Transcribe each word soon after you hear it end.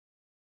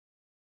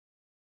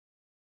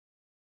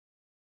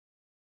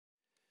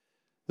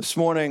This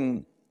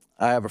morning,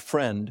 I have a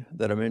friend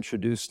that I'm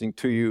introducing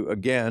to you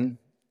again.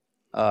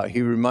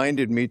 He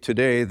reminded me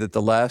today that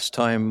the last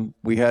time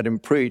we had him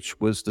preach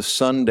was the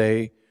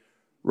Sunday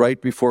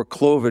right before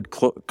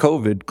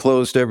COVID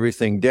closed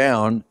everything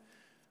down.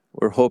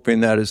 We're hoping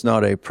that is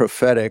not a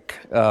prophetic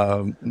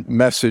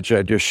message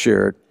I just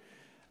shared.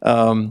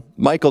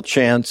 Michael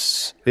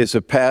Chance is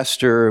a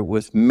pastor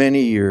with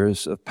many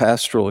years of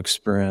pastoral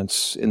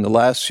experience. In the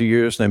last few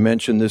years, and I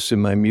mentioned this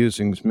in my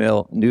Musings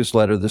mail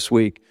newsletter this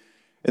week,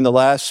 in the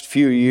last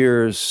few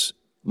years,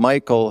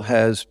 Michael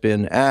has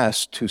been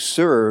asked to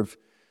serve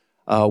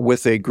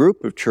with a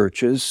group of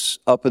churches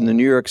up in the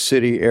New York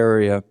City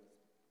area.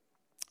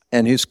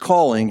 And his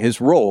calling, his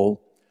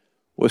role,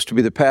 was to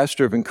be the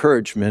pastor of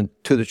encouragement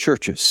to the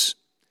churches.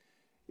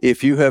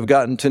 If you have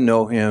gotten to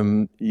know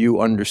him,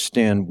 you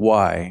understand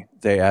why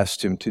they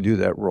asked him to do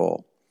that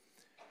role.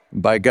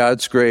 By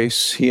God's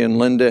grace, he and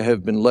Linda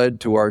have been led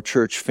to our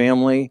church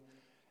family,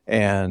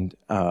 and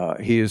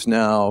he is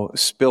now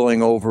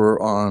spilling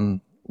over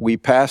on we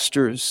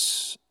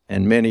pastors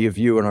and many of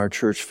you in our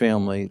church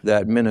family,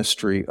 that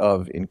ministry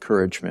of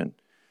encouragement.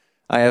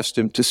 I asked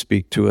him to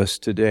speak to us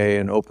today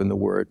and open the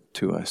word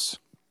to us.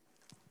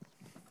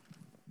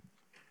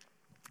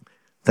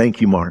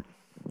 Thank you, Mark.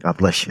 God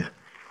bless you.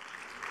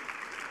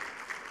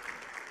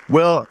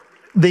 Well,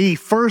 the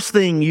first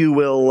thing you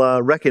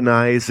will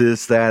recognize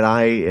is that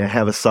I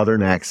have a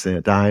Southern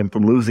accent. I'm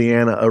from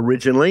Louisiana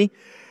originally,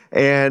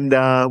 and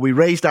we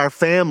raised our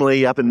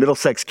family up in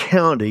Middlesex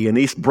County in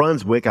East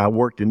Brunswick. I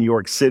worked in New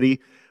York City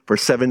for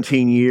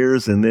 17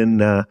 years and then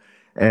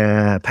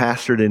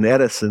pastored in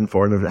Edison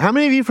for another. How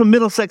many of you from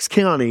Middlesex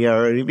County,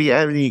 or if you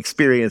have any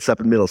experience up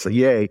in Middlesex?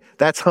 Yay,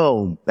 that's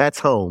home. That's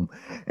home.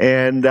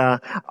 And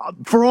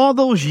for all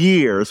those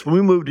years, when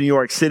we moved to New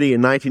York City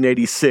in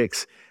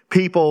 1986,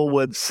 people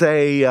would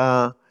say,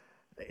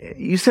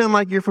 you sound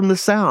like you're from the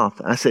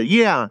South. I said,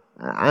 yeah,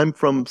 I'm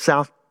from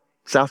South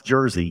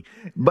Jersey.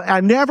 But I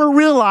never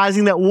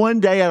realizing that one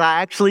day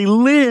I actually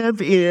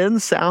live in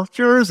South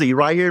Jersey,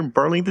 right here in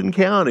Burlington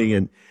County.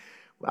 And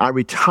I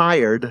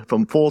retired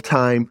from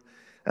full-time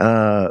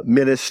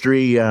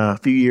ministry a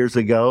few years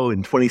ago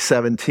in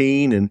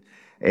 2017,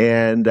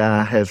 and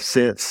have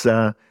since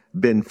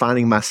been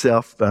finding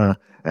myself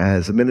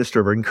as a minister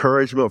of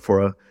encouragement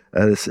for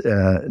this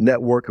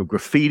network of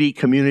graffiti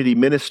community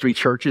ministry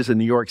churches in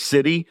New York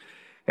City.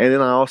 And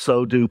then I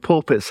also do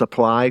pulpit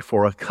supply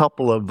for a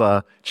couple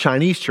of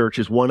Chinese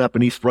churches, one up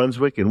in East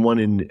Brunswick and one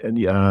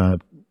in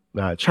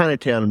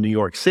Chinatown in New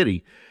York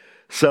City.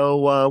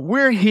 So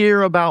we're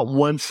here about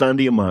one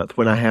Sunday a month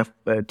when I have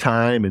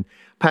time, and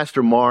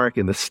Pastor Mark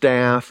and the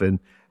staff and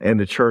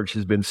the church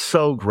has been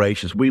so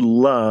gracious. We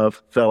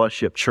love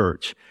Fellowship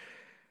Church.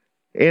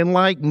 And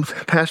like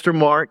Pastor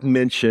Mark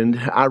mentioned,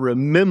 I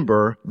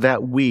remember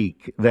that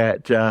week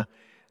that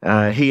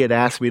he had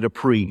asked me to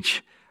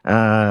preach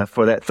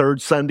for that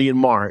third Sunday in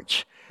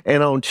March.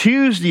 And on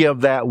Tuesday of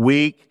that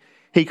week,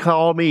 he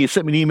called me, he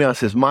sent me an email and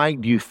says,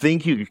 Mike, do you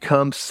think you could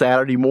come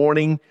Saturday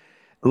morning?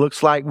 It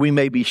looks like we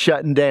may be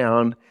shutting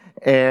down.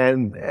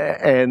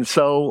 And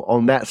so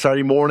on that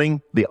Saturday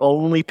morning, the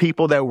only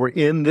people that were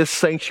in this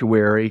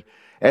sanctuary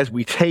as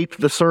we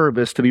taped the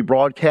service to be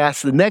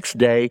broadcast the next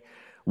day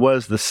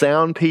was the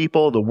sound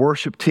people, the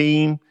worship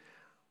team,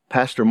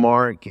 Pastor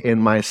Mark,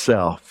 and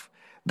myself.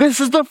 This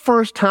is the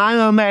first time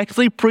I'm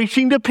actually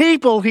preaching to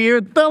people here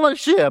at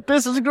Fellowship.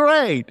 This is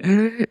great.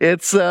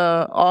 It's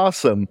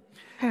awesome.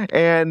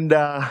 And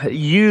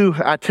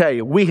I tell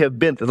you, we have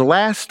been, the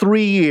last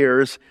 3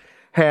 years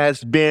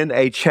has been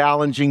a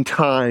challenging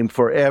time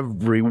for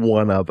every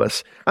one of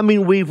us. I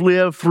mean, we've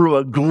lived through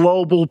a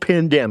global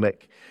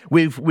pandemic.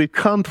 We've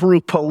come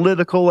through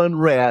political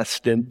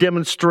unrest and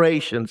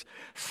demonstrations,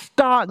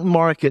 stock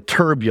market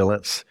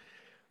turbulence,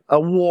 a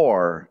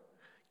war,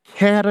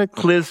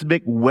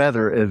 cataclysmic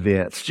weather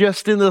events.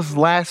 Just in this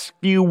last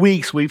few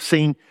weeks, we've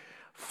seen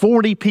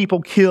 40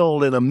 people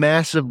killed in a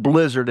massive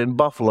blizzard in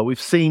Buffalo. We've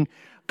seen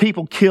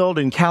people killed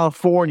in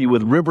California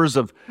with rivers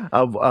of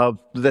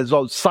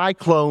those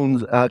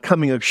cyclones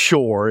coming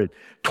ashore,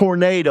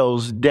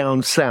 tornadoes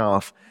down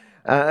south.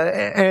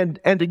 And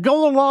to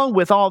go along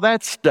with all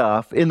that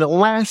stuff, in the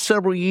last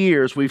several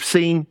years, we've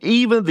seen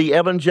even the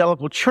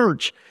evangelical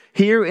church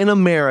here in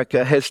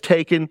America has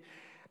taken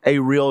a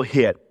real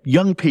hit.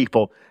 Young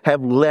people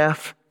have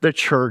left the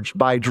church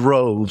by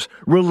droves.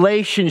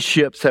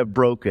 Relationships have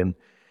broken.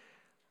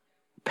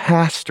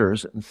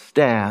 Pastors and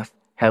staff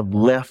have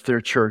left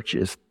their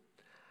churches.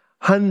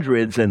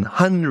 Hundreds and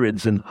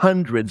hundreds and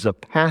hundreds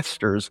of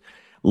pastors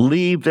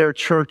leave their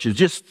churches,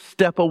 just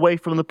step away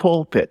from the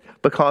pulpit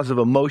because of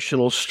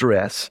emotional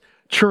stress.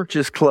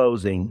 Churches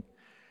closing.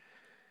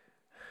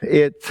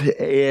 It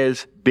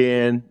has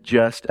been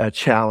just a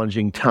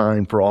challenging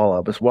time for all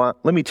of us. Well,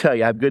 let me tell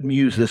you, I have good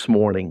news this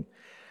morning.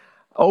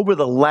 Over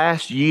the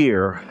last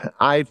year,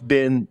 I've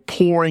been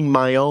pouring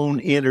my own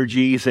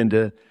energies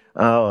into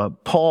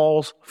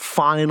Paul's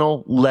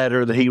final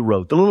letter that he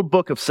wrote, the little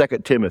book of 2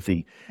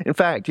 Timothy. In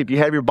fact, if you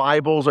have your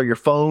Bibles or your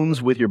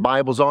phones with your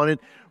Bibles on it,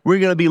 we're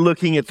going to be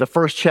looking at the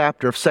first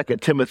chapter of 2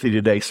 Timothy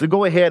today. So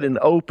go ahead and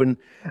open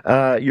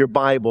your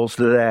Bibles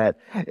to that.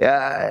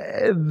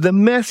 The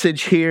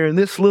message here in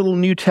this little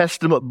New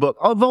Testament book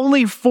of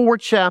only 4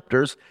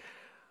 chapters,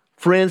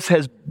 friends,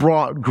 has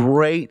brought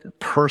great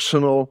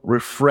personal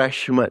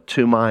refreshment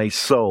to my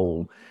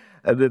soul.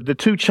 The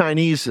 2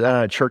 Chinese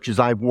churches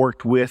I've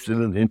worked with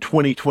in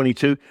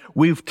 2022,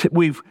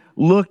 we've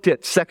looked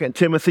at 2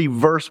 Timothy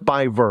verse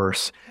by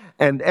verse.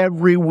 And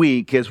every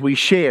week as we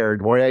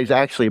shared, or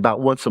actually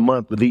about once a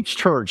month with each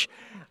church,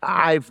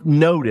 I've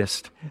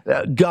noticed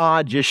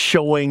God just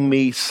showing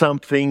me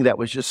something that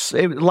was just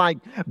like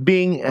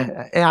being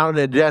out in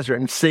the desert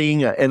and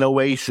seeing an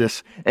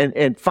oasis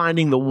and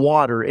finding the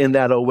water in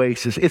that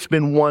oasis. It's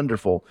been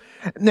wonderful.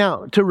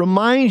 Now, to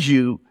remind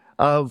you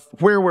of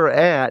where we're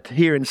at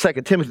here in 2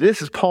 Timothy,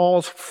 this is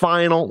Paul's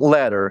final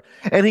letter,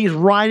 and he's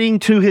writing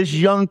to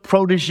his young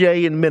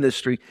protege in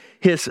ministry,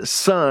 his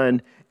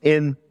son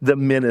in the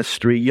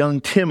ministry, young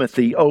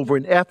Timothy over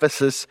in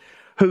Ephesus,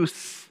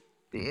 who's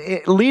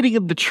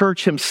leading the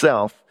church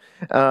himself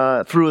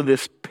through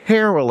this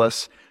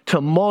perilous,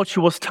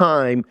 tumultuous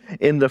time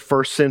in the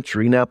first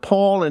century. Now,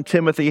 Paul and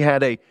Timothy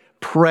had a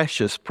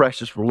precious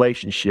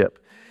relationship.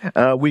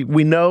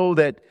 We know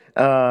that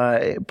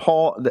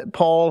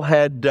Paul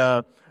had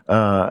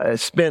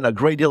spent a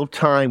great deal of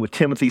time with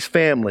Timothy's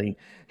family,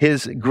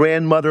 his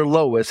grandmother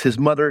Lois, his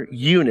mother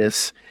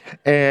Eunice,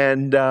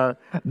 and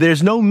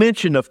there's no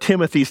mention of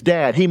Timothy's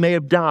dad. He may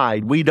have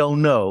died. We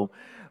don't know.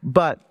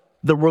 But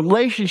the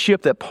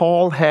relationship that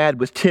Paul had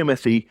with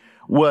Timothy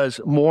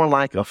was more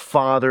like a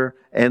father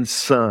and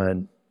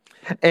son.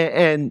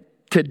 And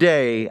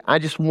today, I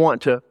just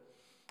want to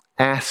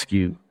ask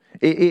you,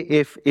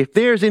 if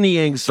there's any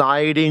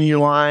anxiety in your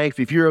life,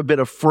 if you're a bit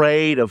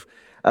afraid of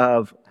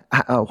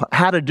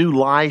how to do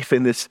life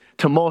in this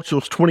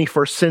tumultuous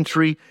 21st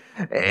century,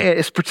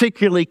 it's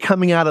particularly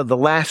coming out of the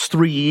last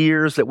 3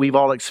 years that we've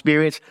all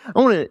experienced, I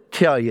want to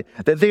tell you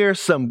that there are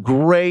some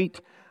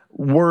great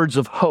words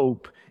of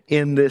hope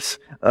in this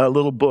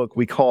little book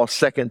we call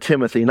 2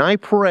 Timothy. And I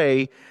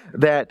pray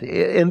that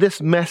in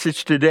this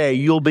message today,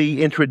 you'll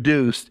be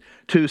introduced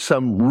to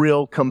some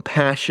real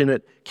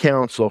compassionate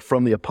counsel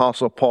from the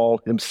Apostle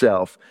Paul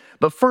himself.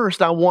 But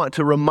first, I want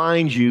to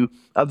remind you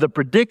of the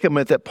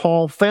predicament that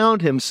Paul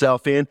found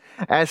himself in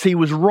as he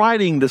was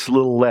writing this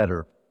little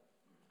letter.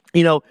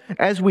 You know,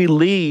 as we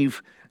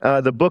leave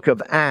the book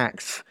of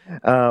Acts,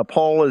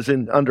 Paul is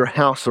under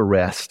house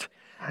arrest.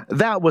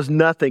 That was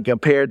nothing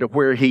compared to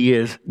where he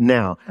is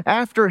now.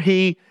 After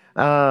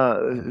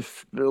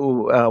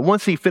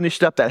once he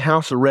finished up that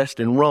house arrest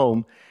in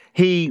Rome,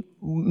 he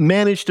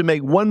managed to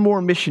make one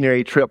more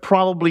missionary trip,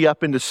 probably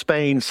up into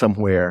Spain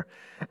somewhere,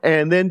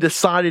 and then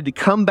decided to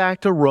come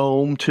back to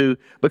Rome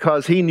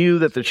because he knew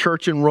that the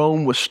church in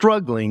Rome was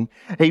struggling.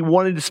 He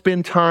wanted to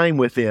spend time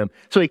with them.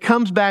 So he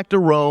comes back to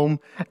Rome.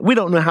 We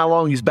don't know how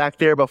long he's back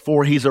there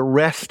before he's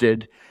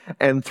arrested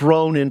and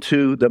thrown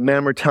into the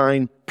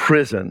Mamertine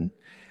prison.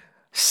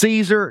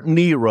 Caesar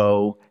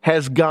Nero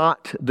has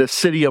got the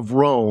city of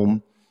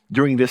Rome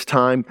during this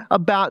time,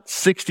 about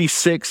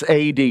 66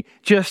 AD,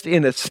 just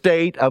in a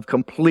state of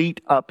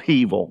complete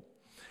upheaval.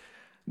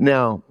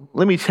 Now,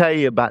 let me tell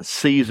you about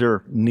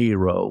Caesar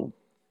Nero.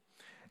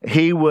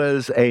 He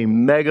was a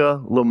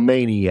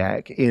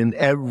megalomaniac in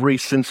every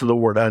sense of the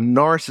word, a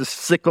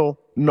narcissist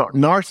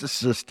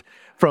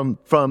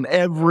from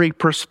every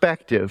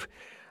perspective.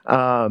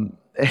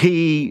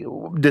 He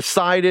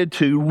decided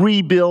to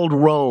rebuild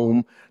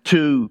Rome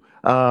to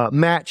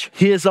match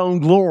his own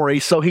glory,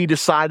 so he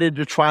decided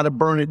to try to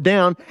burn it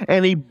down,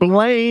 and he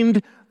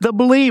blamed the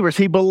believers.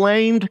 He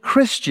blamed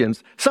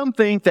Christians. Some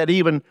think that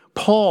even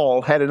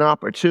Paul had an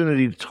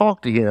opportunity to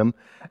talk to him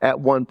at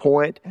one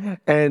point,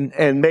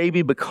 and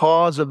maybe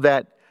because of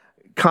that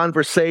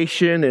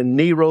conversation and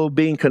Nero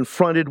being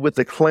confronted with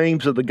the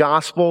claims of the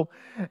gospel,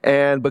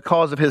 and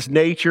because of his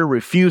nature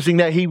refusing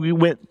that, he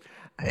went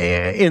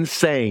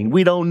insane.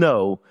 We don't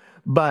know,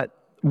 but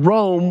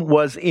Rome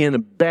was in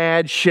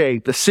bad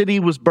shape. The city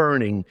was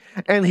burning,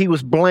 and he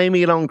was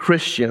blaming it on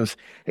Christians.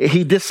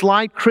 He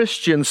disliked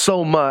Christians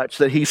so much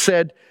that he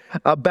said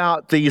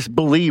about these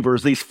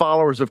believers, these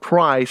followers of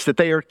Christ, that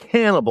they are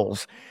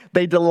cannibals.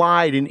 They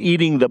delight in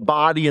eating the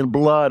body and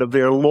blood of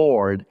their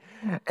Lord.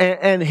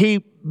 And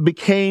he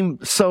became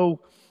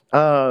so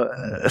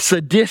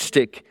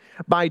sadistic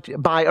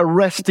by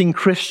arresting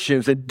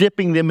Christians and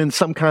dipping them in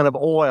some kind of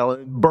oil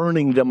and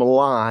burning them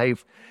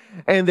alive.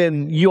 And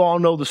then you all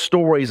know the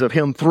stories of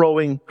him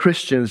throwing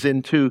Christians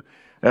into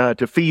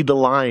to feed the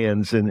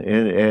lions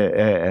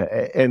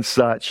and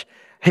such.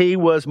 He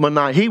was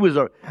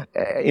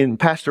in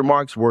Pastor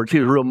Mark's words, he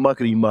was a real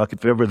muckety muck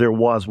if ever there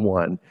was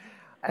one.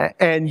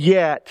 And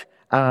yet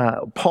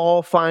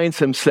Paul finds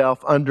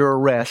himself under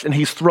arrest, and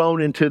he's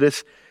thrown into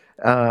this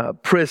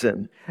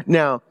prison.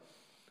 Now,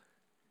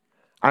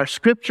 our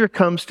scripture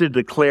comes to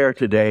declare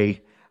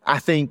today, I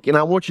think, and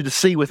I want you to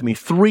see with me,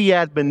 3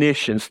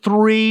 admonitions,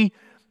 3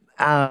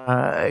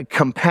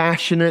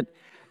 compassionate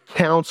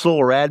counsel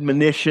or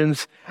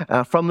admonitions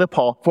from the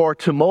Paul for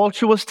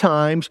tumultuous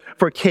times,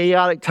 for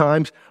chaotic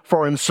times,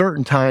 for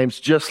uncertain times,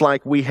 just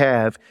like we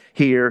have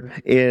here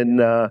in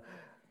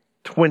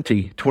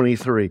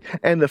 2023.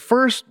 And the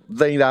first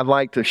thing I'd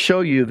like to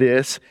show you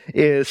this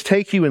is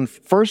take you in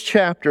first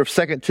chapter of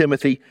 2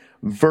 Timothy,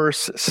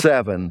 verse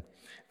 7. In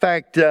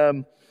fact,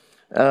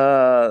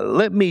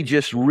 let me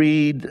just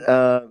read,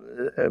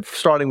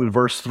 starting with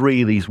verse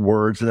 3, these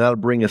words, and that'll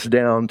bring us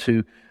down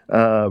to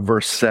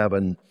verse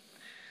 7.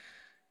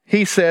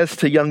 He says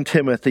to young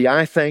Timothy,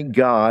 I thank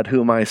God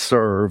whom I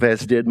serve,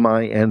 as did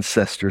my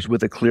ancestors,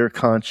 with a clear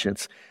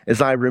conscience, as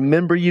I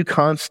remember you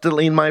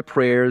constantly in my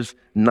prayers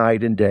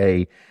night and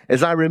day.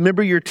 As I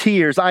remember your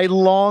tears, I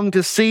long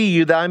to see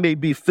you that I may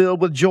be filled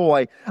with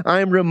joy.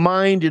 I am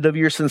reminded of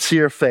your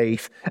sincere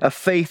faith, a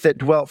faith that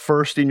dwelt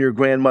first in your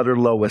grandmother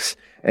Lois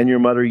and your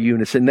mother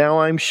Eunice, and now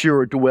I'm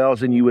sure it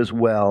dwells in you as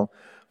well.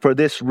 For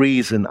this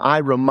reason, I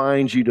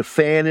remind you to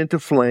fan into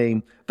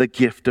flame the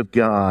gift of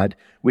God,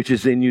 which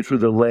is in you through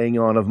the laying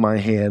on of my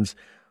hands.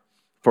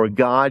 For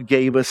God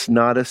gave us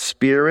not a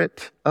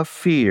spirit of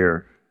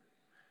fear,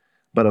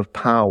 but of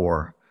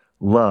power,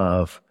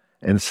 love,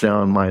 and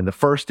sound mind. The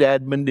first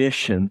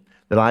admonition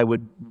that I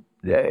would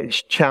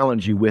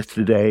challenge you with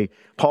today,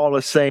 Paul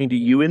is saying to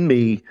you and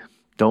me,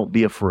 don't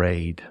be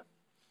afraid.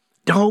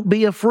 Don't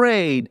be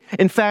afraid.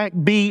 In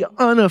fact, be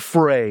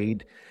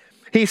unafraid.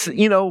 He's,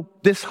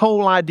 this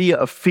whole idea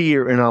of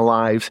fear in our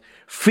lives,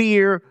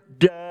 fear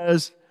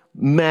does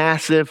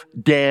massive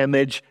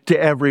damage to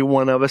every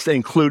one of us,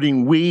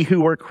 including we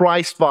who are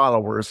Christ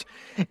followers.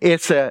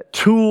 It's a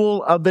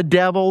tool of the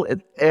devil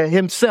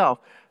himself.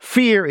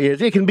 Fear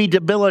it can be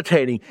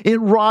debilitating. It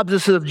robs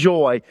us of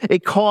joy.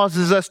 It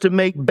causes us to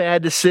make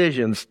bad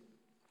decisions.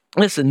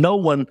 Listen, no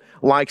one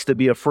likes to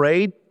be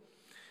afraid.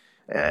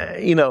 I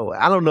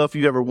don't know if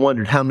you've ever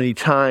wondered how many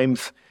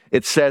times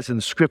it says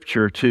in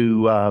Scripture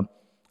to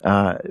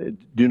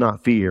do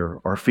not fear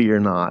or fear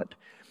not.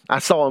 I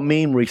saw a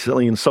meme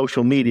recently in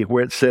social media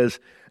where it says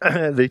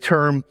the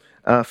term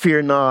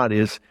fear not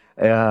is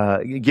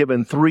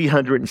given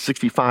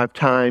 365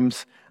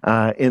 times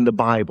in the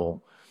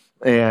Bible,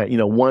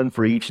 one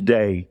for each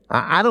day.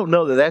 I don't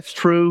know that that's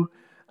true.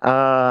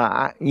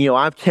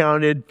 I've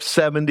counted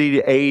 70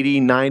 to 80,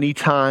 90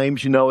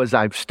 times, as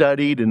I've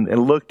studied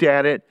and looked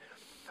at it.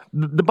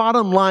 The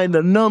bottom line,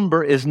 the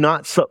number is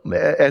not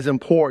as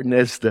important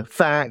as the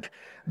fact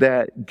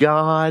that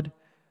God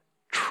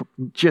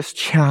just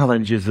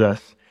challenges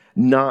us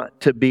not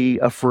to be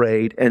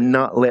afraid and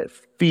not let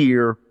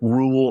fear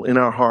rule in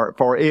our heart,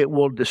 for it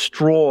will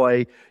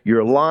destroy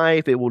your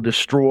life, it will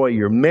destroy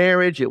your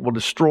marriage, it will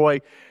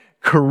destroy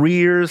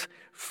careers.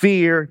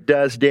 Fear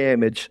does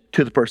damage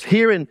to the person.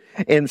 Here in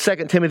 2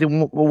 Timothy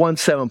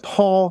 1:7,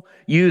 Paul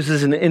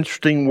uses an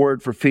interesting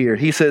word for fear.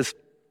 He says,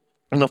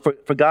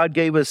 for God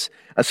gave us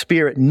a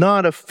spirit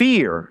not of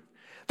fear.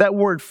 That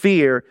word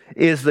fear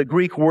is the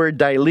Greek word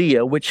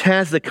dailia, which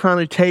has the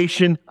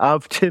connotation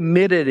of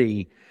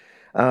timidity.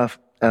 It's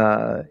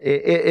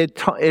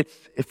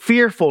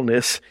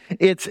fearfulness.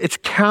 It's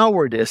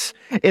cowardice.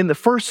 In the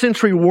first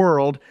century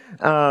world,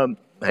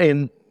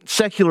 in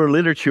secular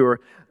literature,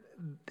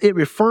 it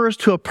refers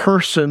to a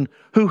person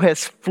who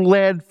has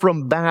fled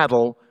from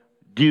battle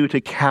due to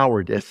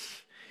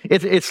cowardice.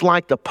 It's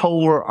like the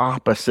polar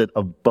opposite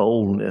of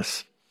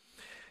boldness.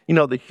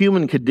 The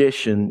human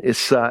condition is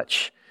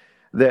such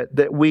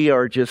that we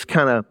are just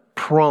kind of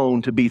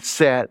prone to be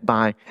set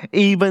by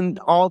even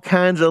all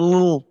kinds of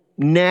little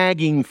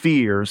nagging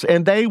fears,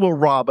 and they will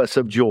rob us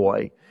of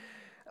joy.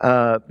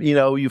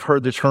 You've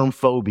heard the term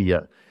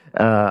phobia.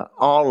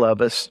 All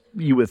of us,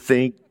 you would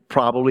think,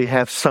 probably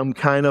have some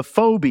kind of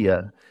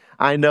phobia.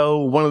 I know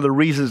one of the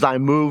reasons I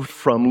moved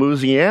from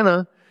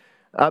Louisiana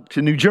up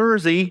to New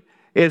Jersey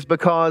is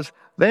because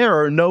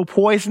there are no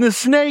poisonous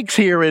snakes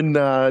here in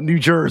New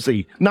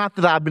Jersey. Not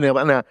that I've been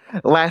able. Now,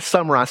 last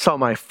summer I saw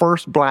my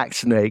first black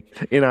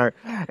snake in our.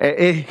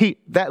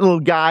 That little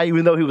guy,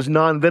 even though he was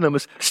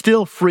non-venomous,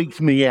 still freaked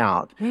me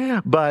out.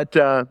 But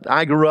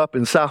I grew up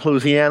in South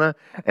Louisiana,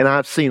 and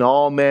I've seen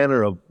all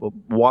manner of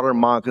water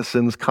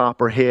moccasins,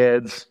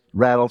 copperheads,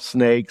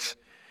 rattlesnakes.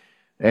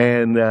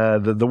 And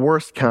the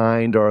worst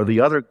kind are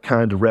the other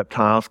kind of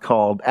reptiles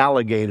called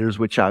alligators,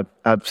 which I've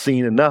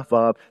seen enough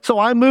of. So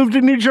I moved to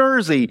New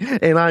Jersey,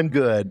 and I'm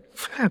good.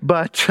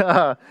 But,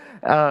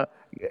 let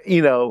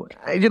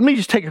me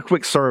just take a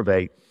quick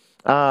survey.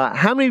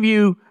 How many of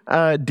you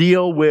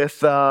deal with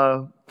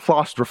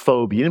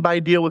claustrophobia?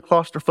 Anybody deal with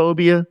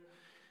claustrophobia?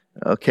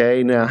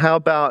 Okay, now how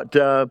about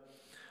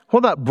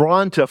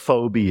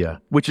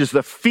brontophobia, which is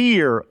the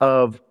fear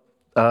of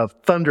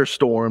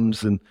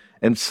thunderstorms and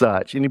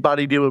such?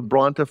 Anybody deal with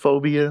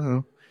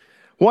brontophobia?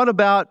 What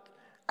about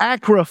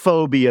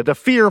acrophobia, the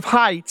fear of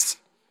heights?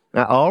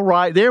 All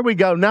right, there we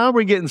go. Now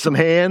we're getting some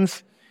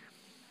hands.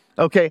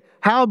 Okay,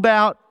 how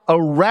about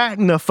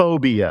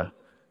arachnophobia?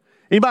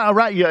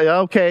 Anybody?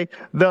 Okay.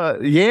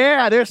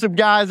 There's some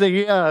guys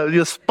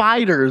that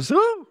spiders.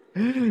 Ooh.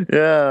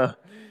 Yeah.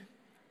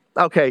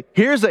 Okay,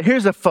 here's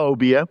a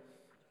phobia.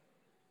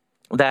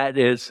 that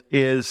is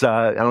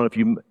I don't know if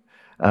you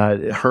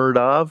heard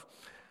of.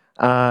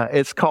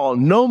 It's called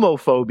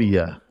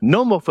nomophobia.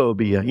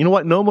 Nomophobia. You know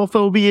what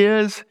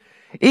nomophobia is?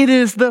 It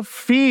is the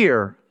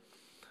fear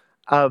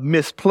of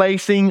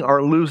misplacing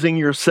or losing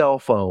your cell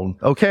phone.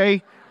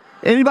 Okay?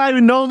 Anybody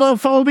with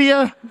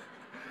nomophobia?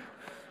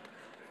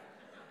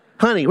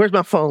 Honey, where's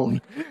my phone?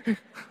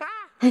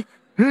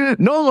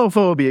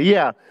 Nomophobia,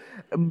 yeah.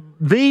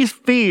 These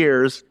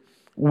fears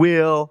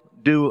will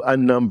do a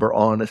number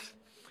on us.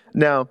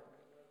 Now,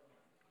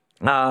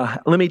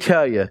 let me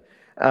tell you,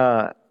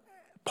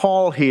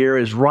 Paul here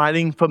is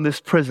writing from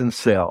this prison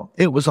cell.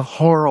 It was a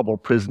horrible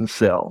prison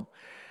cell.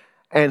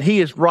 And he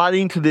is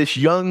writing to this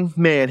young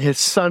man, his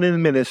son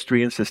in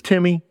ministry, and says,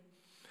 Timmy,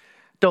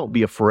 don't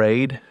be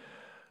afraid.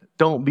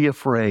 Don't be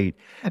afraid.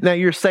 Now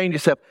you're saying to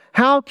yourself,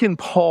 how can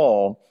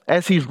Paul,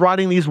 as he's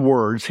writing these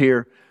words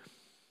here,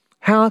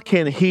 how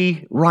can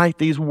he write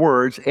these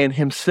words and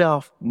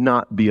himself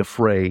not be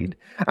afraid?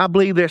 I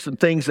believe there's some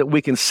things that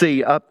we can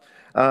see up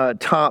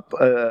top,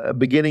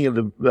 beginning of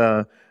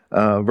the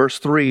verse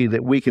 3,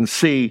 that we can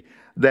see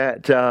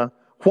that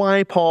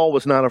why Paul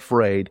was not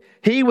afraid.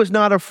 He was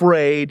not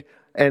afraid,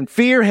 and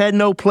fear had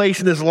no place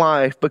in his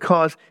life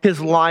because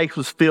his life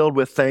was filled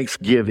with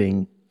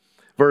thanksgiving.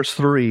 Verse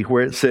 3,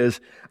 where it says,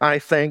 I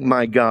thank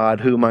my God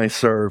whom I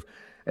serve,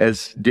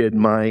 as did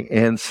my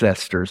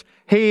ancestors.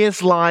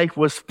 His life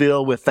was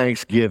filled with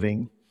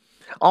thanksgiving.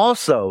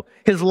 Also,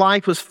 his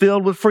life was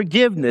filled with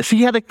forgiveness.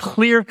 He had a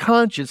clear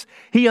conscience.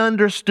 He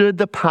understood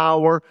the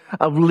power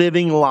of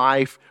living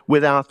life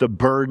without the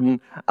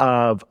burden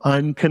of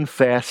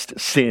unconfessed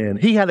sin.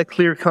 He had a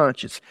clear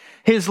conscience.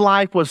 His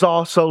life was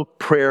also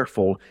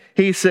prayerful.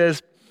 He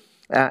says,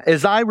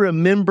 as I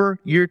remember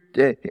you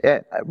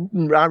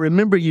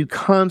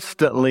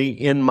constantly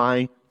in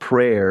my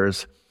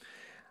prayers.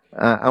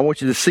 I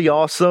want you to see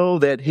also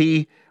that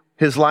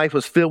his life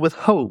was filled with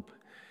hope.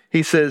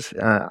 He says,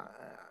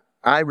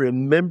 I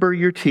remember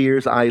your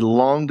tears. I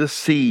long to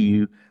see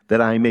you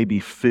that I may be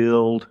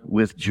filled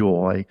with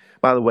joy.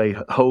 By the way,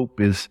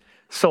 hope is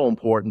so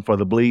important for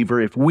the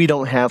believer. If we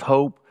don't have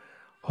hope,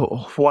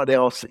 what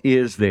else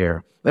is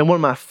there? And one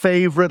of my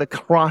favorite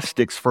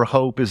acrostics for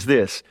hope is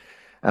this.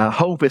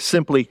 Hope is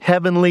simply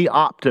heavenly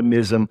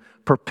optimism,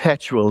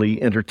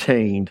 perpetually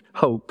entertained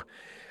hope.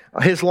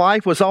 His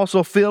life was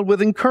also filled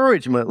with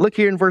encouragement. Look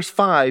here in verse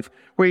 5,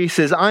 where he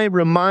says, I am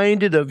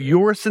reminded of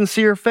your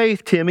sincere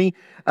faith, Timmy,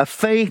 a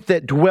faith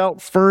that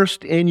dwelt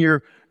first in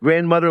your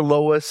grandmother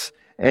Lois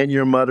and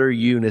your mother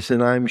Eunice,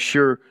 and I'm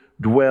sure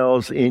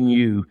dwells in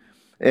you.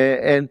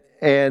 And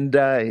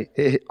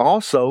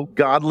also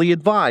godly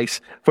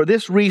advice. For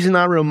this reason,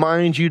 I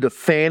remind you to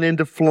fan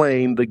into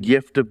flame the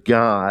gift of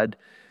God.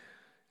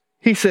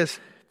 He says,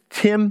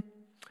 Tim,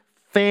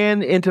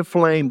 fan into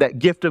flame that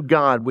gift of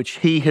God which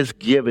he has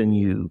given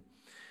you.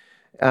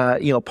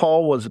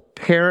 Paul was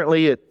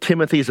apparently at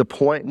Timothy's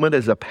appointment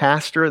as a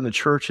pastor in the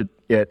church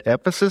at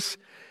Ephesus.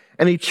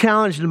 And he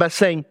challenged him by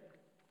saying,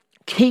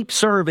 keep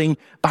serving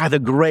by the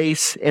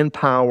grace and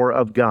power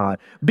of God.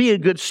 Be a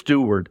good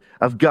steward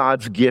of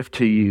God's gift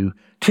to you.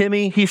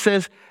 Timmy, he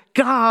says,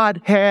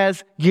 God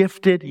has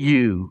gifted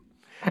you.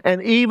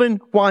 And even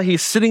while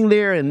he's sitting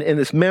there in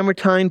this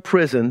Mamertine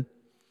prison,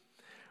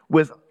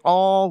 with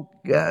all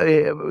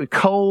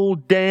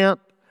cold,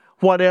 damp,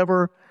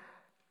 whatever,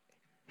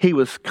 he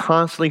was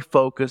constantly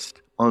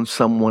focused on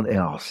someone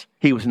else.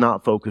 He was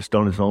not focused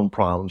on his own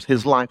problems.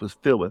 His life was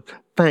filled with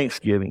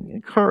thanksgiving,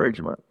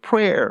 encouragement,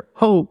 prayer,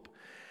 hope.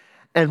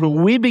 And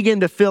when we begin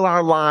to fill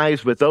our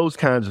lives with those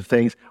kinds of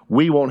things,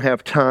 we won't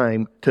have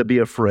time to be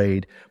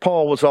afraid.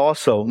 Paul was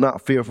also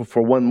not fearful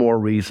for one more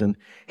reason.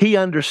 He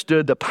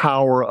understood the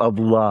power of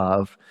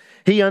love.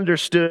 He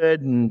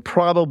understood and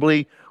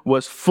probably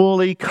was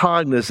fully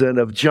cognizant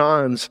of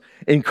John's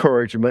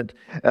encouragement.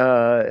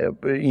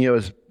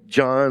 As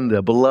John,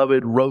 the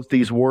beloved, wrote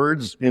these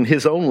words in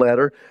his own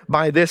letter,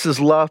 by this is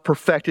love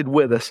perfected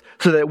with us,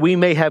 so that we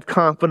may have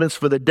confidence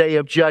for the day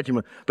of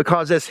judgment.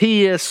 Because as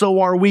he is,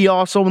 so are we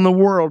also in the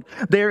world.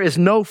 There is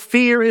no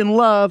fear in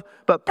love,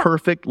 but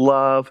perfect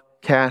love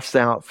casts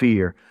out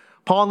fear.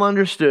 Paul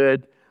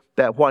understood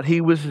that what he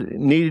was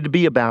needed to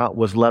be about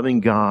was loving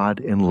God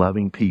and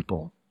loving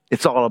people.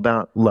 It's all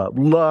about love.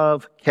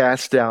 Love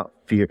casts out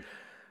fear.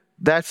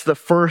 That's the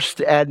first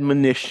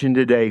admonition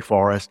today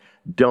for us.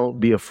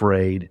 Don't be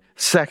afraid.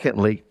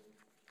 Secondly,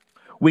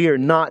 we are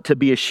not to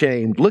be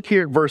ashamed. Look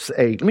here at verse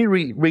 8. Let me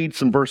read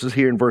some verses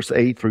here in verse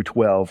 8 through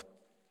 12.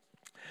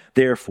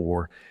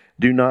 Therefore,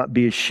 do not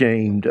be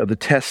ashamed of the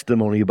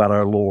testimony about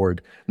our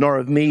Lord, nor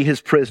of me,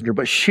 his prisoner,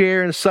 but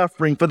share in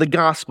suffering for the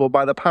gospel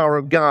by the power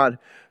of God,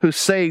 who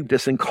saved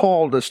us and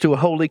called us to a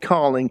holy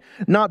calling,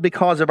 not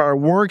because of our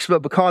works,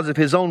 but because of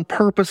his own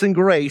purpose and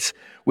grace,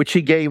 which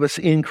he gave us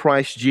in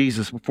Christ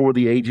Jesus before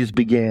the ages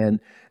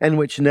began, and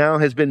which now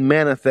has been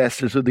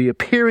manifested through the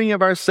appearing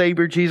of our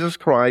Savior Jesus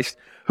Christ,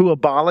 who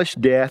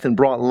abolished death and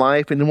brought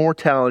life and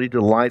immortality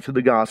to light through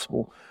the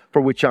gospel,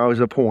 for which I was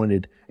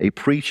appointed a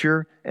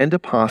preacher and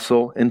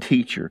apostle and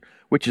teacher,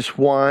 which is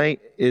why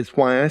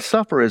I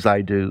suffer as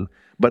I do.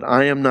 But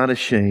I am not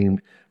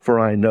ashamed, for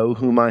I know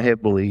whom I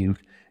have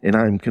believed, and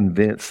I am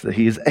convinced that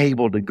he is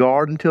able to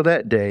guard until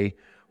that day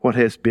what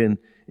has been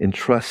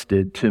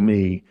entrusted to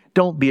me.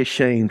 Don't be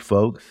ashamed,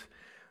 folks.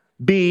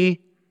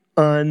 Be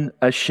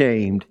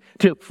unashamed.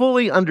 To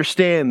fully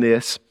understand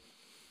this,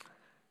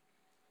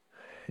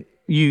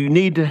 you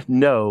need to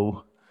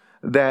know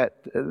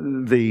that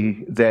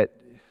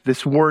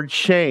this word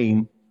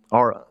shame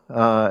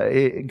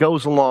it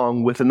goes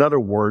along with another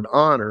word,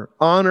 honor.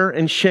 Honor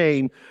and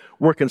shame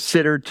were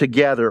considered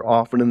together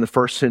often in the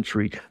first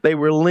century. They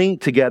were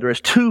linked together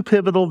as two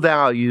pivotal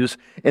values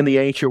in the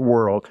ancient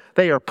world.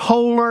 They are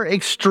polar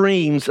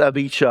extremes of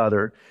each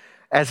other.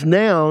 As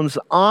nouns,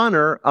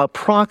 honor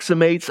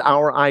approximates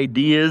our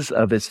ideas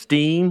of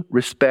esteem,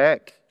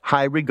 respect,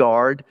 high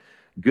regard,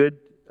 good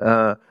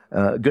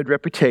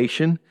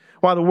reputation,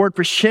 while the word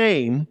for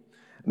shame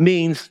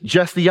means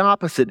just the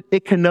opposite.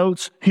 It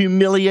connotes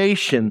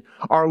humiliation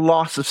or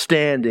loss of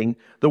standing.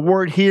 The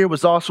word here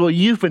was also a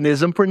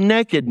euphemism for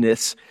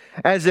nakedness,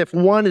 as if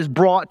one is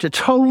brought to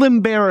total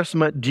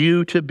embarrassment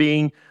due to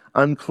being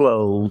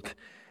unclothed.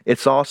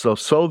 It's also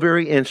so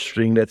very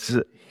interesting that it's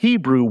a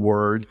Hebrew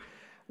word.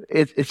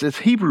 It's this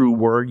Hebrew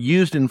word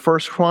used in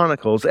First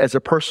Chronicles as a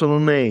personal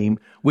name,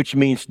 which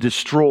means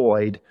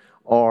destroyed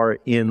or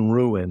in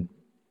ruin.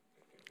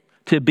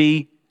 To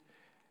be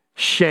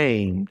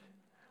shamed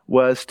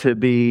was to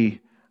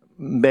be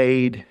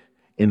made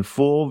in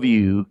full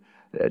view,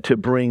 to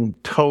bring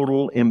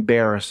total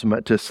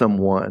embarrassment to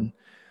someone.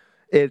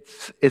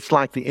 It's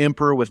like the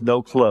emperor with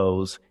no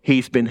clothes.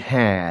 He's been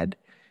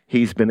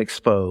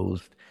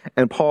exposed.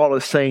 And Paul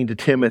is saying to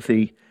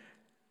Timothy,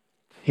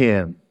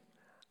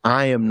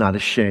 I am not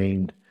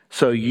ashamed,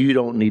 so you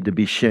don't need to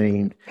be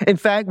shamed. In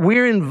fact,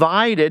 we're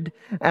invited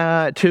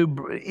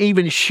to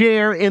even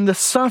share in the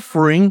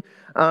suffering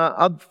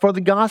for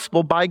the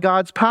gospel by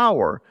God's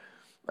power.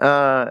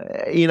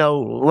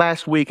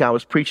 Last week I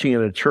was preaching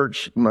at a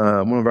church,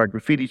 one of our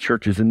graffiti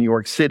churches in New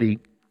York City,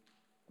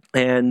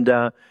 and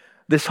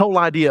this whole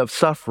idea of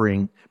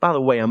suffering. By the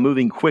way, I'm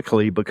moving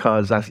quickly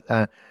because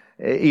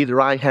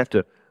either I have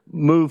to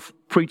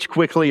preach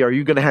quickly, or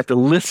you're going to have to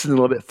listen a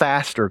little bit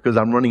faster because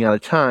I'm running out of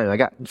time. I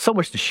got so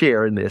much to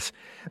share in this.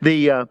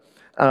 He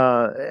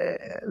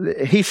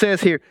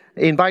says here,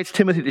 he invites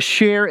Timothy to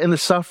share in the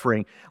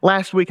suffering.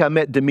 Last week I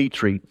met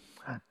Dimitri,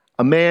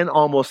 a man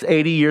almost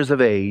 80 years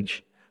of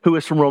age, who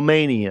is from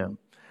Romania.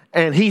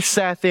 And he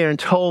sat there and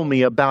told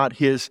me about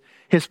his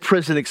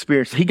prison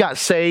experience. He got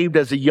saved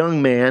as a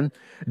young man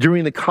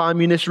during the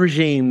communist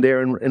regime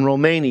there in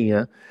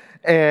Romania.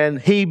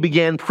 And he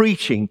began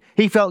preaching.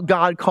 He felt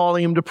God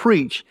calling him to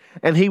preach.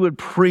 And he would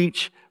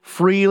preach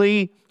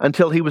freely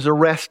until he was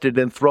arrested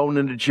and thrown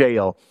into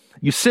jail.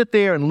 You sit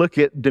there and look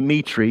at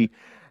Dimitri,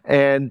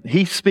 and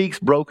he speaks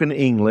broken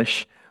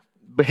English,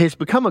 but he's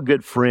become a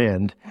good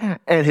friend.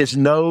 And his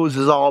nose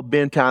is all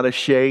bent out of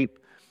shape.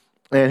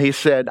 And he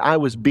said, I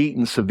was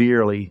beaten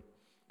severely.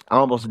 I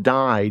almost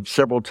died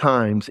several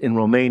times in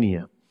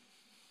Romania.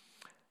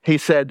 He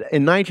said,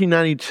 in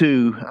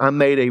 1992, I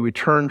made a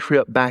return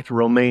trip back to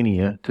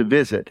Romania to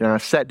visit. And I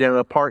sat down on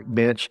a park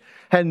bench,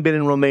 hadn't been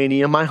in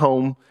Romania, my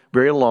home,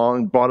 very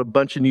long, brought a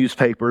bunch of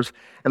newspapers.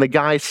 And the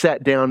guy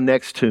sat down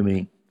next to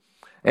me.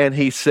 And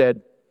he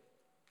said,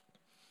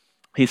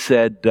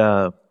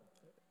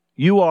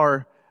 you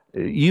are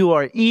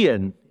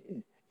Ian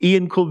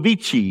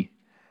Kulvici.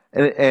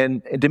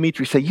 And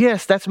Dimitri said,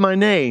 yes, that's my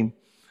name.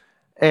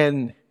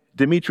 And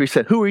Dimitri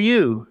said, who are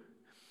you?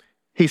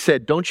 He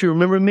said, don't you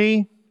remember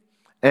me?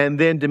 And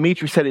then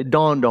Dimitri said it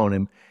dawned on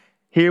him.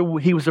 Here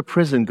he was a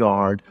prison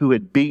guard who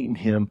had beaten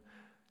him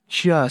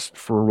just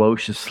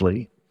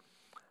ferociously.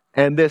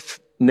 And this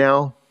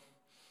now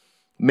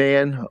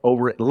man, a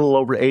little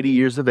over 80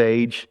 years of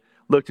age,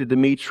 looked at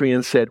Dimitri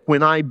and said,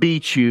 when I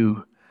beat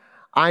you,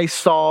 I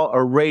saw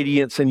a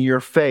radiance in your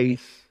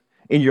face,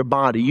 in your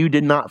body. You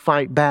did not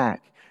fight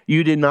back.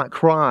 You did not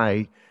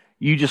cry.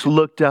 You just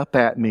looked up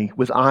at me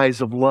with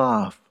eyes of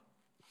love.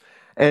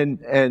 And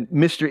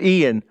Mr.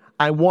 Ian,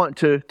 I want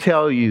to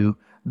tell you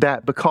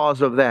that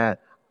because of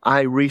that,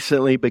 I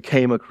recently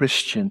became a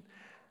Christian,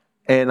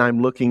 and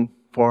I'm looking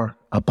for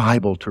a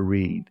Bible to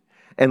read.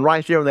 And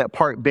right there on that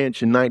park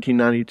bench in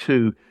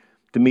 1992,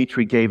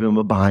 Dimitri gave him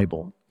a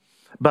Bible.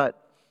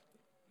 But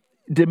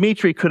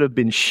Dimitri could have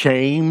been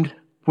shamed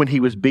when he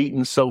was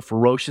beaten so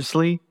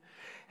ferociously.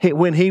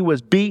 When he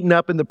was beaten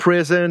up in the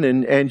prison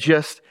and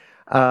just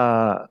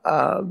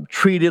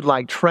treated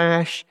like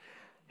trash,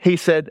 he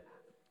said,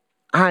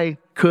 I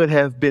could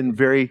have been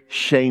very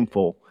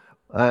shameful,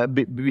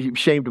 be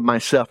ashamed of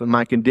myself and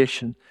my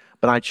condition,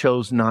 but I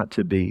chose not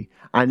to be.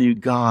 I knew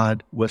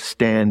God was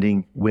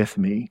standing with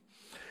me.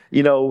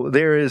 You know,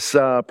 there is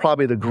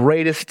probably the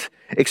greatest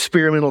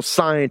experimental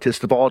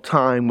scientist of all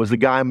time was a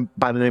guy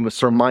by the name of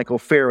Sir Michael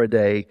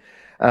Faraday.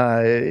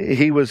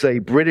 He was a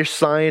British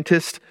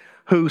scientist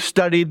who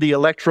studied the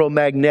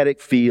electromagnetic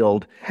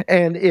field.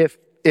 And if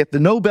the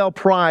Nobel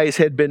Prize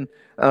had been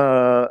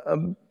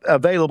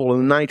available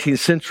in the 19th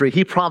century,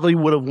 he probably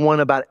would have won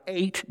about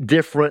 8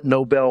 different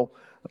Nobel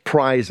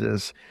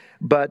Prizes.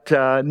 But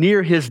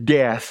near his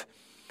death,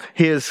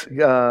 his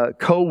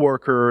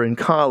co-worker and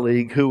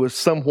colleague, who was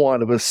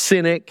somewhat of a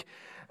cynic,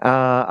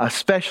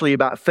 especially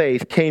about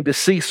faith, came to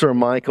see Sir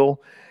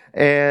Michael.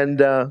 And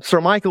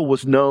Sir Michael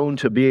was known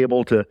to be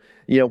able to,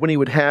 when he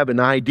would have an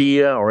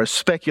idea or a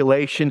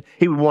speculation,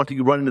 he would want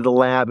to run into the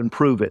lab and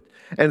prove it.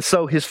 And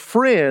so his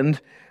friend,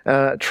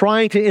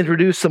 trying to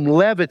introduce some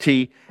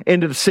levity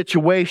into the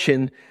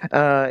situation,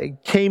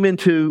 came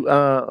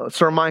into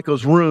Sir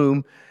Michael's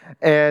room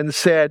and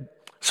said,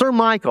 "Sir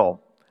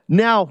Michael,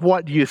 now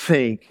what do you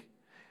think?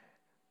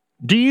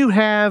 Do you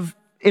have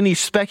any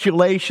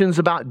speculations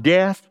about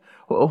death?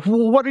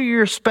 What are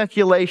your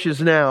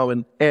speculations now?"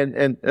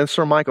 And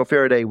Sir Michael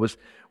Faraday was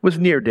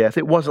near death.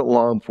 It wasn't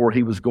long before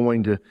he was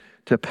going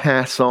to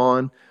pass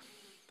on.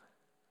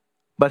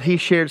 But he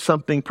shared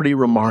something pretty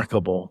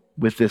remarkable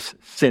with this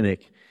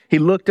cynic. He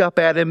looked up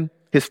at him,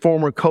 his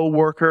former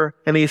co-worker,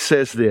 and he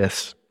says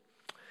this: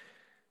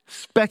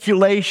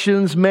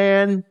 "Speculations,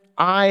 man,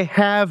 I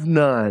have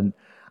none.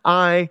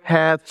 I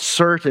have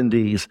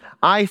certainties.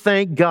 I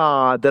thank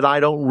God that I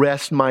don't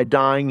rest my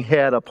dying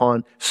head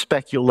upon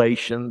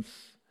speculations.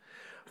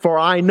 For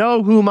I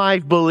know whom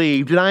I've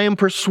believed, and I am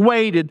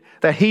persuaded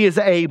that he is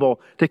able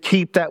to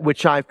keep that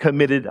which I've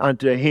committed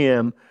unto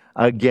him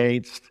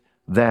against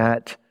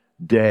that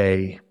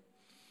day."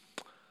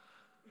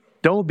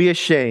 Don't be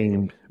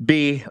ashamed.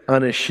 Be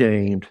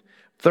unashamed.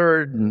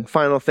 Third and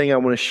final thing I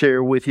want to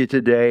share with you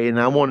today, and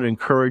I want to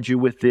encourage you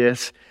with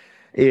this,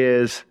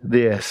 is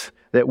this: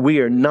 that we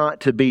are not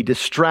to be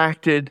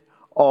distracted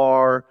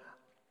or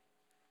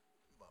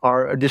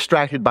are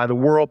distracted by the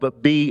world,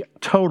 but be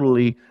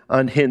totally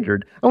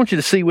unhindered. I want you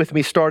to see with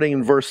me, starting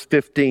in verse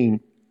 15,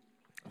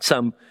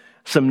 some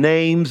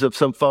names of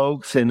some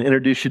folks and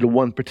introduce you to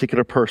one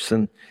particular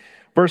person.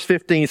 Verse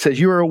 15 says,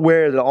 "You are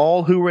aware that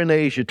all who were in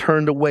Asia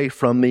turned away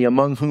from me,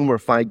 among whom were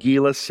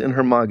Phygellus and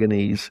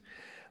Hermogenes.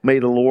 May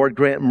the Lord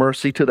grant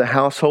mercy to the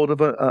household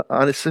of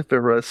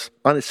Onesiphorus,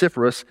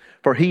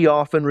 for he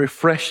often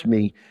refreshed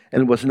me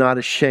and was not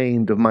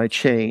ashamed of my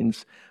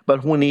chains.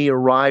 But when he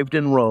arrived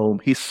in Rome,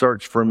 he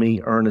searched for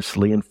me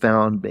earnestly and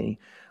found me.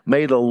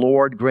 May the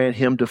Lord grant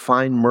him to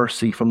find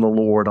mercy from the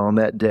Lord on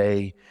that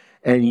day.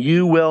 And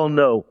you well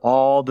know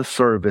all the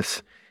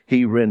service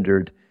he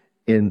rendered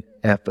in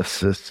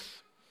Ephesus."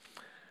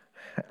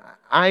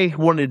 I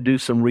wanted to do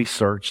some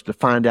research to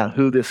find out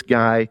who this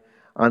guy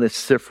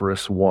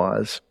Onesiphorus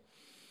was.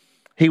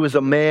 He was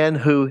a man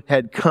who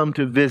had come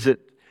to visit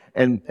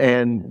and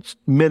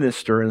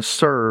minister and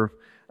serve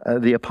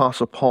the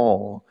Apostle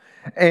Paul.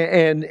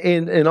 And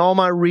in all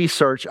my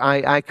research,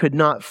 I could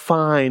not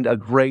find a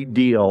great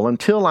deal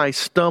until I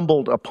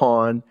stumbled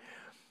upon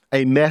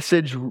a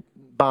message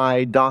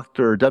by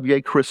Dr.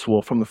 W.A.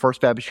 Criswell from the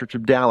First Baptist Church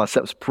of Dallas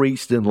that was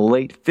preached in the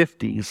late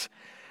 50s.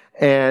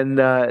 And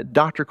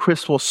Dr.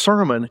 Criswell's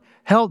sermon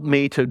helped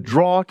me to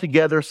draw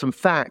together some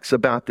facts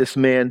about this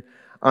man,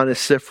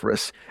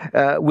 Onesiphorus.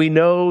 We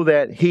know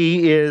that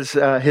he is,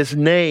 his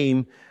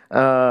name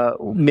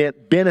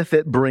meant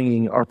benefit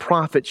bringing or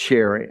profit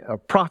sharing, or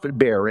profit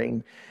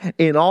bearing.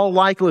 In all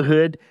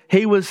likelihood,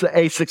 he was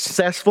a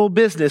successful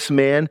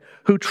businessman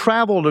who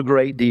traveled a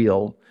great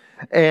deal,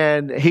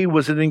 and he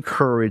was an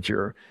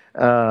encourager.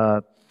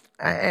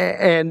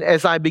 And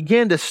as I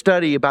began to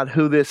study about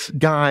who this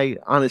guy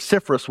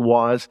Onesiphorus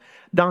was,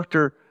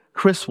 Dr.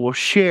 Criswell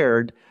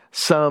shared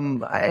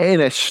some, in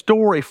a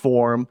story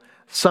form,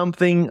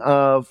 something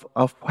of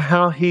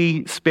how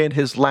he spent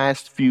his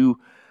last few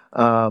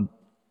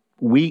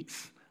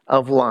weeks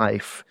of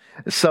life.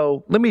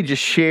 So let me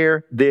just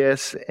share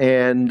this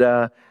and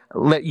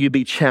let you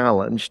be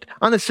challenged.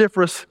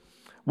 Onesiphorus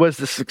was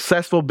the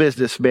successful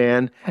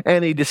businessman,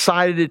 and he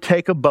decided to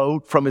take a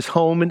boat from his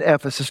home in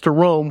Ephesus to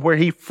Rome, where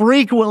he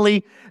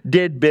frequently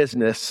did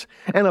business.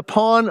 And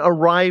upon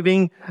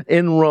arriving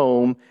in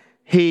Rome,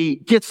 he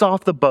gets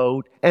off the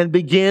boat and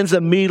begins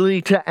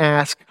immediately to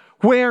ask,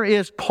 "Where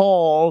is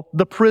Paul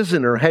the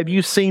prisoner? Have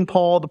you seen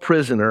Paul the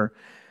prisoner?"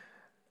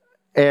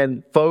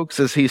 And folks,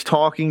 as he's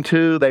talking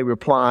to, they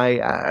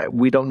reply,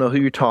 "We don't know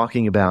who you're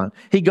talking about."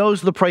 He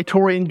goes to the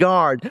Praetorian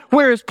Guard.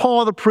 "Where is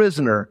Paul the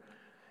prisoner?"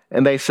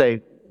 And they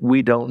say,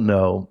 "We don't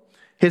know."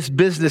 His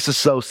business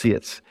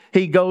associates.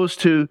 He goes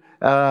to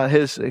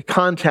his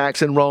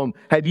contacts in Rome.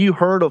 "Have you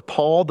heard of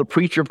Paul, the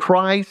preacher of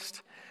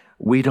Christ?"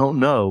 "We don't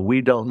know.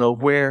 We don't know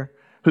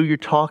who you're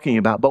talking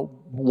about." But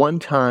one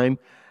time,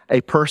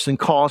 a person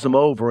calls him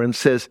over and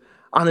says,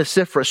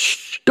 "Onesiphorus,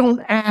 shh,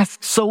 don't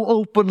ask so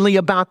openly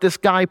about this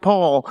guy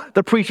Paul,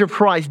 the preacher of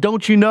Christ.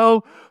 Don't you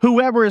know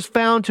whoever is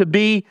found to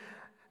be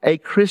a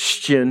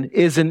Christian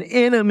is an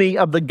enemy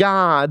of the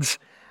gods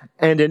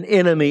and an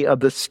enemy of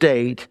the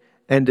state,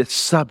 and is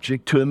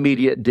subject to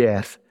immediate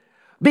death.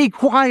 Be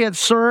quiet,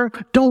 sir.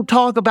 Don't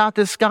talk about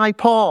this guy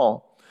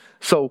Paul."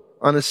 So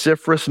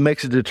Onesiphorus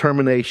makes a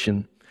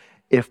determination.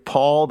 If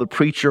Paul, the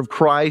preacher of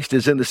Christ,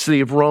 is in the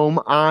city of Rome,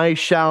 I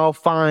shall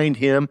find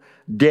him,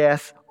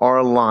 death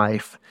or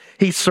life.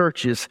 He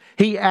searches.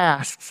 He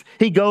asks.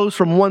 He goes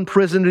from one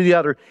prison to the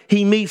other.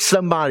 He meets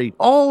somebody.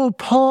 "Oh,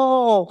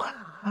 Paul,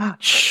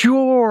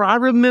 Sure, I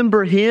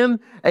remember him,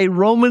 a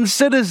Roman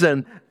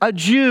citizen, a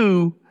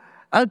Jew,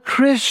 a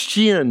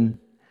Christian.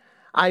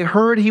 I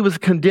heard he was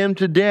condemned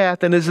to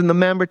death and is in the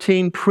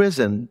Mamertine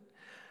prison.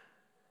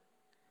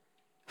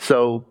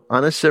 So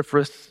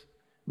Onesiphorus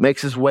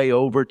makes his way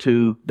over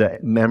to the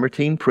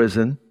Mamertine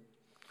prison.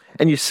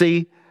 And you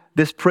see,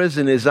 this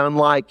prison is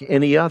unlike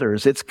any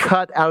others. It's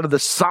cut out of the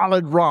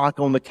solid rock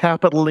on the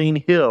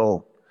Capitoline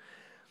Hill.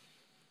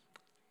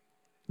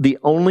 The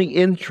only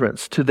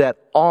entrance to that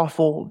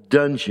awful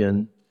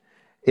dungeon,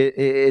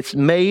 it's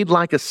made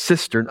like a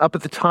cistern. Up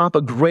at the top,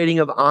 a grating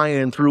of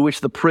iron through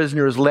which the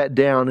prisoner is let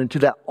down into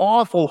that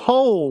awful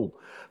hole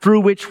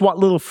through which what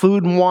little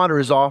food and water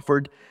is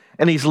offered,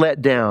 and he's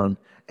let down.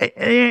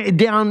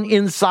 Down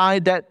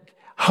inside that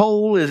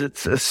hole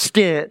it's a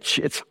stench.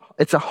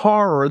 It's a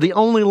horror. The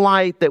only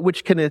light that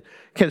which can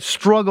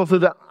struggle through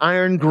the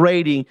iron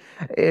grating,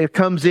 it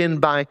comes in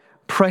by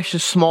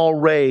precious small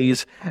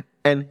rays.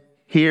 And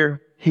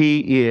here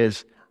he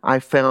is. I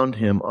found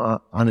him.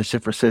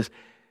 Onesiphorus says,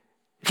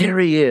 there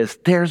he is.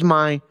 There's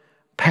my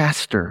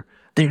pastor.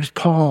 There's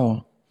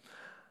Paul.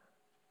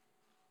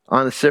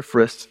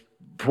 Onesiphorus,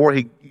 before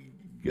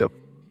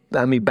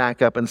let me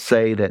back up and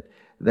say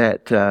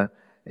that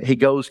he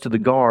goes to the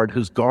guard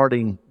who's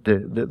guarding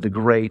the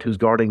grate, who's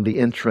guarding the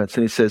entrance.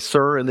 And he says,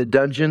 sir, in the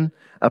dungeon,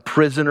 a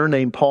prisoner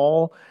named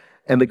Paul?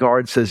 And the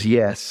guard says,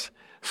 yes.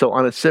 So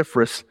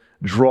Onesiphorus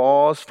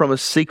draws from a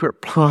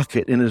secret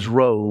pocket in his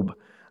robe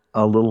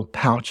a little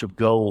pouch of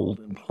gold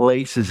and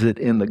places it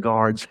in the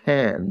guard's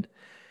hand.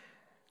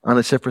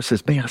 Onesiphorus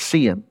says, may I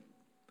see him?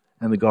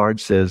 And the guard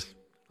says,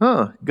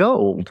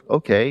 gold.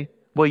 Okay.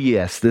 Well,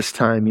 yes, this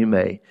time you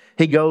may.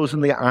 He goes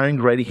in the iron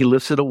grating. He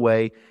lifts it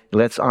away. He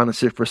lets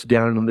Onesiphorus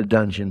down in the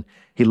dungeon.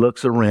 He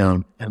looks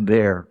around, and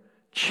there,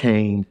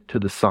 chained to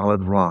the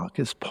solid rock,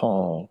 is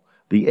Paul,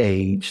 the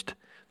aged,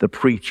 the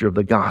preacher of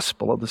the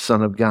gospel of the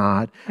Son of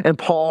God. And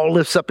Paul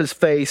lifts up his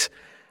face,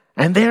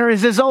 and there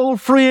is his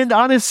old friend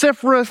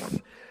Onesiphorus.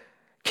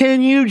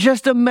 Can you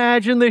just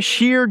imagine the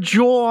sheer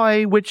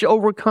joy which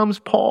overcomes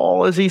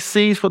Paul as he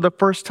sees for the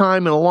first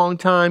time in a long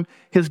time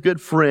his good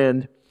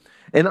friend?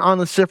 And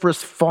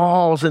Onesiphorus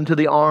falls into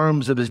the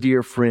arms of his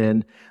dear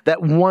friend,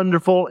 that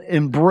wonderful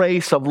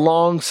embrace of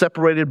long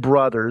separated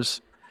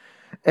brothers.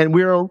 And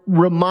we're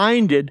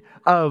reminded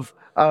of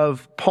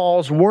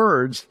Paul's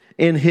words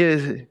in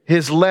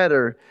his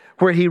letter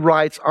where he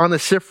writes,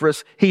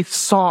 Onesiphorus, he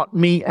sought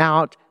me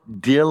out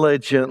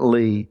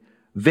diligently,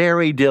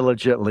 very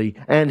diligently,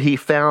 and he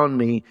found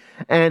me,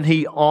 and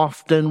he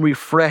often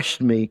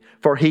refreshed me,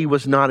 for he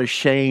was not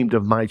ashamed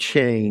of my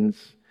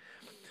chains.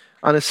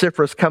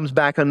 Onesiphorus comes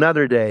back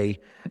another day,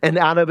 and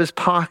out of his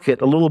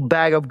pocket, a little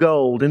bag of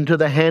gold into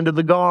the hand of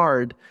the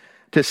guard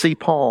to see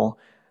Paul.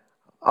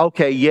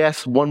 Okay,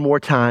 yes, one more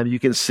time, you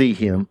can see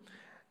him.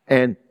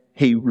 And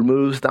he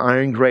removes the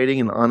iron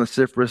grating, and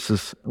Onesiphorus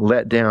is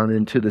let down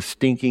into the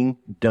stinking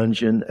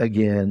dungeon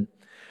again.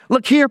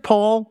 Look here,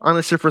 Paul,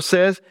 Onesiphorus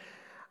says,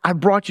 I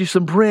brought you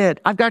some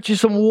bread. I've got you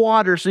some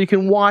water so you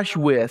can wash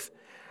with.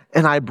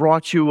 And I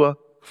brought you a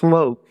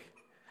cloak.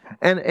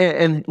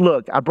 And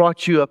look, I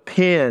brought you a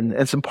pen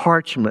and some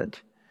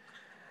parchment.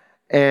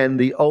 And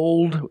the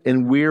old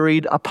and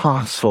wearied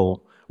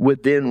apostle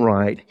would then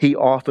write, he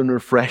often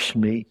refreshed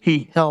me.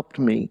 He helped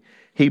me.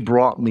 He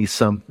brought me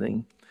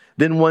something.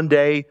 Then one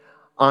day,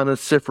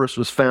 Onesiphorus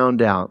was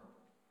found out.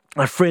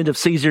 A friend of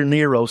Caesar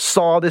Nero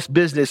saw this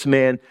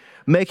businessman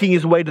making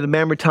his way to the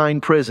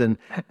Mamertine prison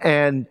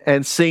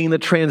and seeing the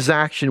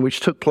transaction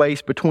which took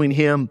place between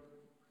him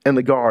and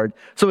the guard.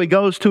 So he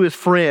goes to his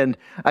friend,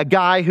 a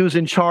guy who's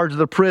in charge of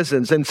the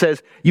prisons, and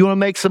says, you want to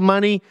make some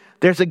money?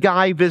 There's a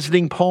guy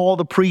visiting Paul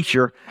the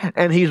preacher,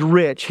 and he's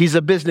rich. He's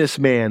a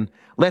businessman.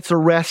 Let's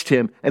arrest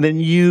him, and then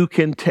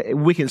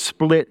we can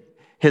split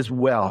his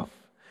wealth.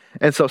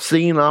 And so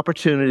seeing an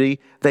opportunity,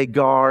 they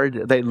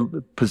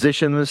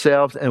position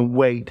themselves and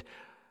wait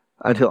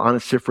until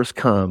Onesiphorus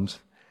comes.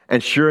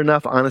 And sure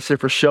enough,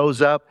 Onesiphorus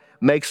shows up,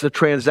 makes the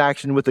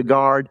transaction with the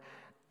guard,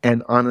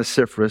 and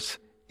Onesiphorus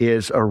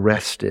is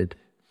arrested.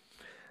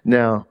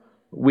 Now,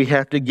 we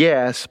have to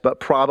guess, but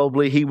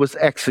probably he was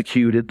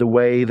executed the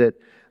way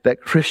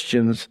that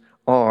Christians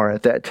are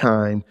at that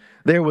time.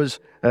 There was,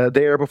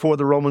 there before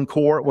the Roman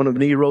court, one of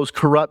Nero's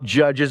corrupt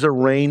judges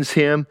arraigns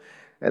him.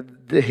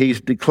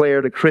 He's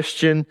declared a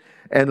Christian,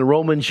 and the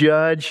Roman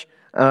judge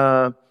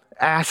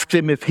asks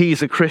him if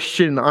he's a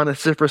Christian.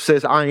 Onesiphorus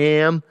says, I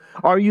am.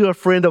 Are you a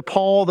friend of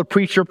Paul, the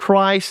preacher of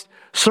Christ?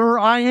 Sir,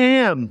 I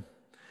am.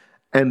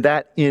 And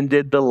that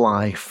ended the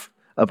life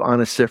of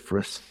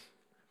Onesiphorus,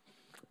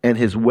 and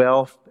his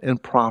wealth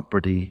and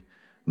property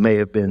may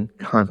have been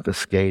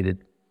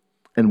confiscated.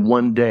 And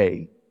one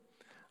day,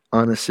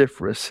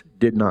 Onesiphorus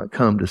did not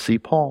come to see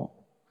Paul.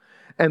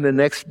 And the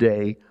next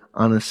day,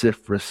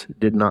 Onesiphorus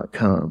did not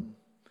come.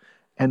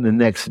 And the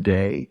next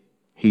day,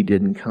 he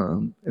didn't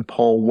come. And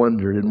Paul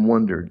wondered and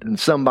wondered. And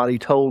somebody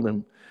told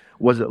him,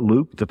 was it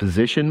Luke, the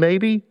physician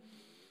maybe?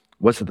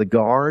 Was it the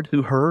guard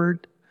who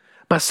heard?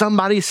 But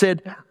somebody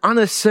said,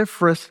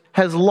 Onesiphorus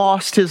has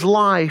lost his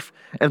life.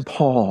 And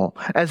Paul,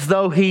 as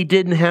though he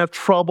didn't have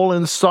trouble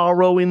and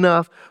sorrow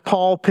enough,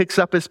 Paul picks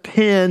up his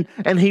pen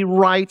and he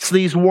writes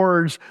these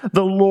words,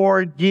 "The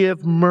Lord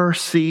give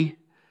mercy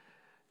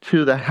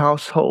to the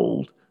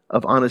household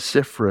of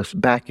Onesiphorus,"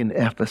 back in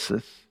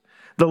Ephesus.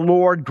 "The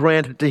Lord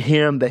granted to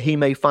him that he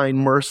may find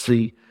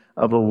mercy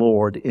of the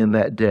Lord in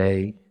that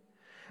day."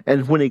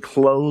 And when he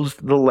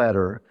closed the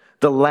letter,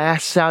 the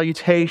last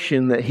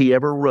salutation that he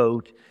ever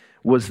wrote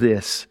was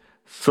this: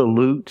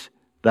 "Salute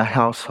the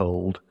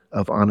household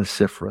of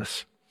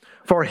Onesiphorus.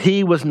 For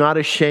he was not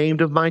ashamed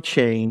of my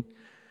chain,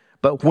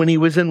 but when he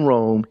was in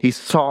Rome, he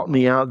sought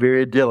me out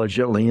very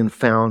diligently and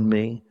found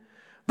me.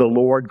 The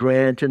Lord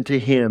grant unto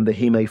him that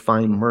he may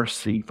find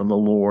mercy from the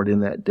Lord in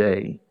that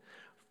day."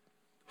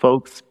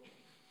 Folks,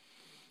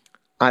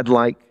 I'd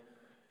like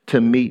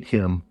to meet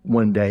him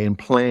one day and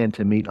plan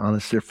to meet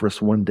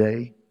Onesiphorus one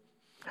day.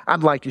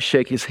 I'd like to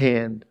shake his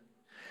hand.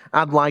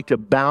 I'd like to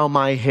bow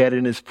my head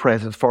in his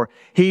presence, for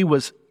he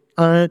was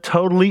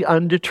totally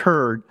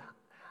undeterred,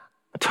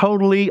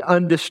 totally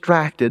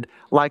undistracted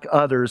like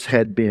others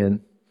had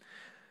been.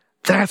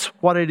 That's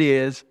what it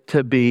is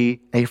to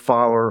be a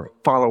follower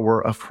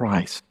of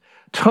Christ.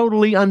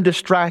 Totally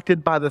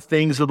undistracted by the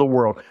things of the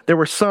world. There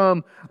were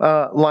some,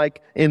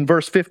 like in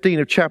verse 15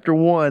 of chapter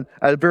 1,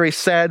 a very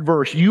sad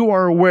verse. "You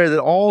are aware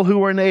that all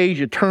who are in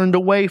Asia turned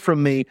away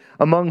from me,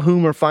 among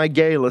whom are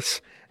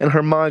Phygellus and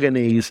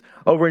Hermogenes."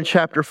 Over in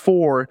chapter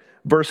 4,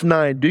 verse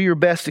 9, "Do your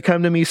best to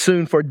come to me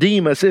soon, for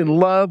Demas, in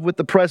love with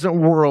the present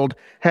world,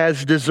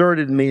 has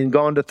deserted me and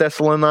gone to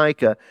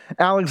Thessalonica.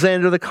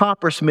 Alexander the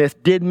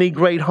coppersmith did me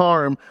great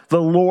harm.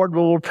 The Lord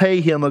will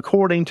repay him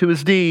according to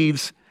his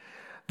deeds."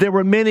 There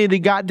were many that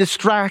got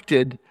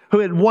distracted who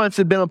had once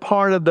been a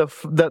part of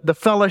the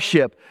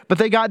fellowship, but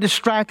they got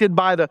distracted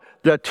by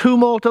the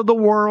tumult of the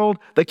world,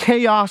 the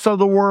chaos of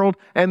the world,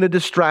 and the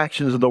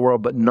distractions of the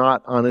world, but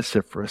not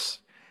Onesiphorus.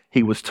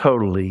 He was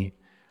totally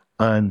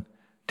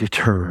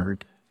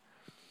undeterred.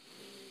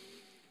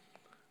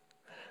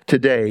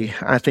 Today,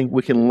 I think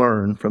we can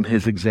learn from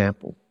his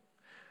example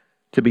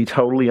to be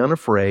totally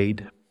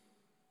unafraid,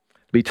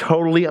 be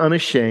totally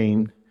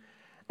unashamed,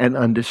 and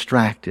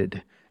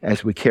undistracted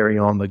as we carry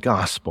on the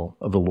gospel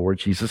of the Lord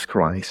Jesus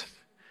Christ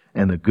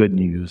and the good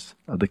news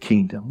of the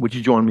kingdom. Would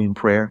you join me in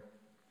prayer?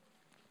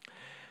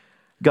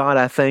 God,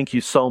 I thank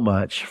you so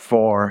much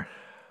for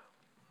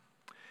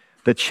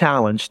the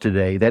challenge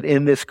today that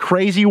in this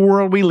crazy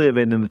world we live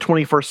in the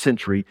 21st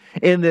century,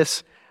 in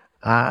this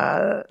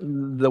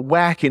the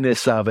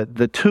wackiness of it,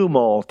 the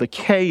tumult, the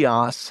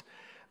chaos,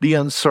 the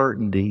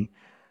uncertainty,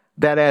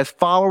 that as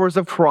followers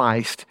of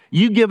Christ,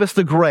 you give us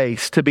the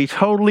grace to be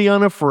totally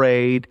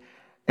unafraid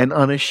and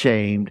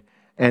unashamed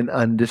and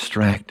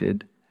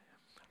undistracted.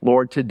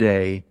 Lord,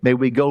 today, may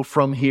we go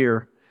from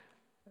here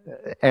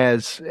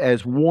as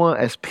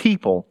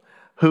people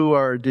who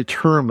are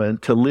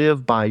determined to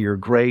live by your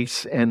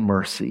grace and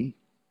mercy.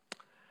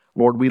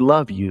 Lord, we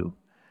love you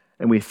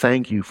and we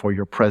thank you for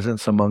your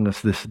presence among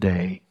us this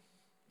day.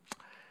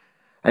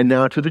 And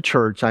now to the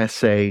church, I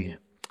say,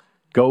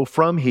 go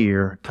from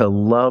here to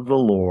love the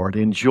Lord,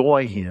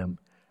 enjoy him,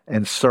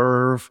 and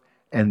serve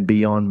and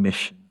be on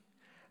mission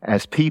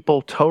as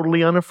people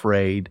totally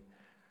unafraid,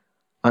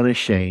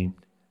 unashamed,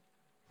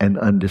 and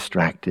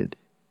undistracted.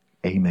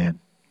 Amen.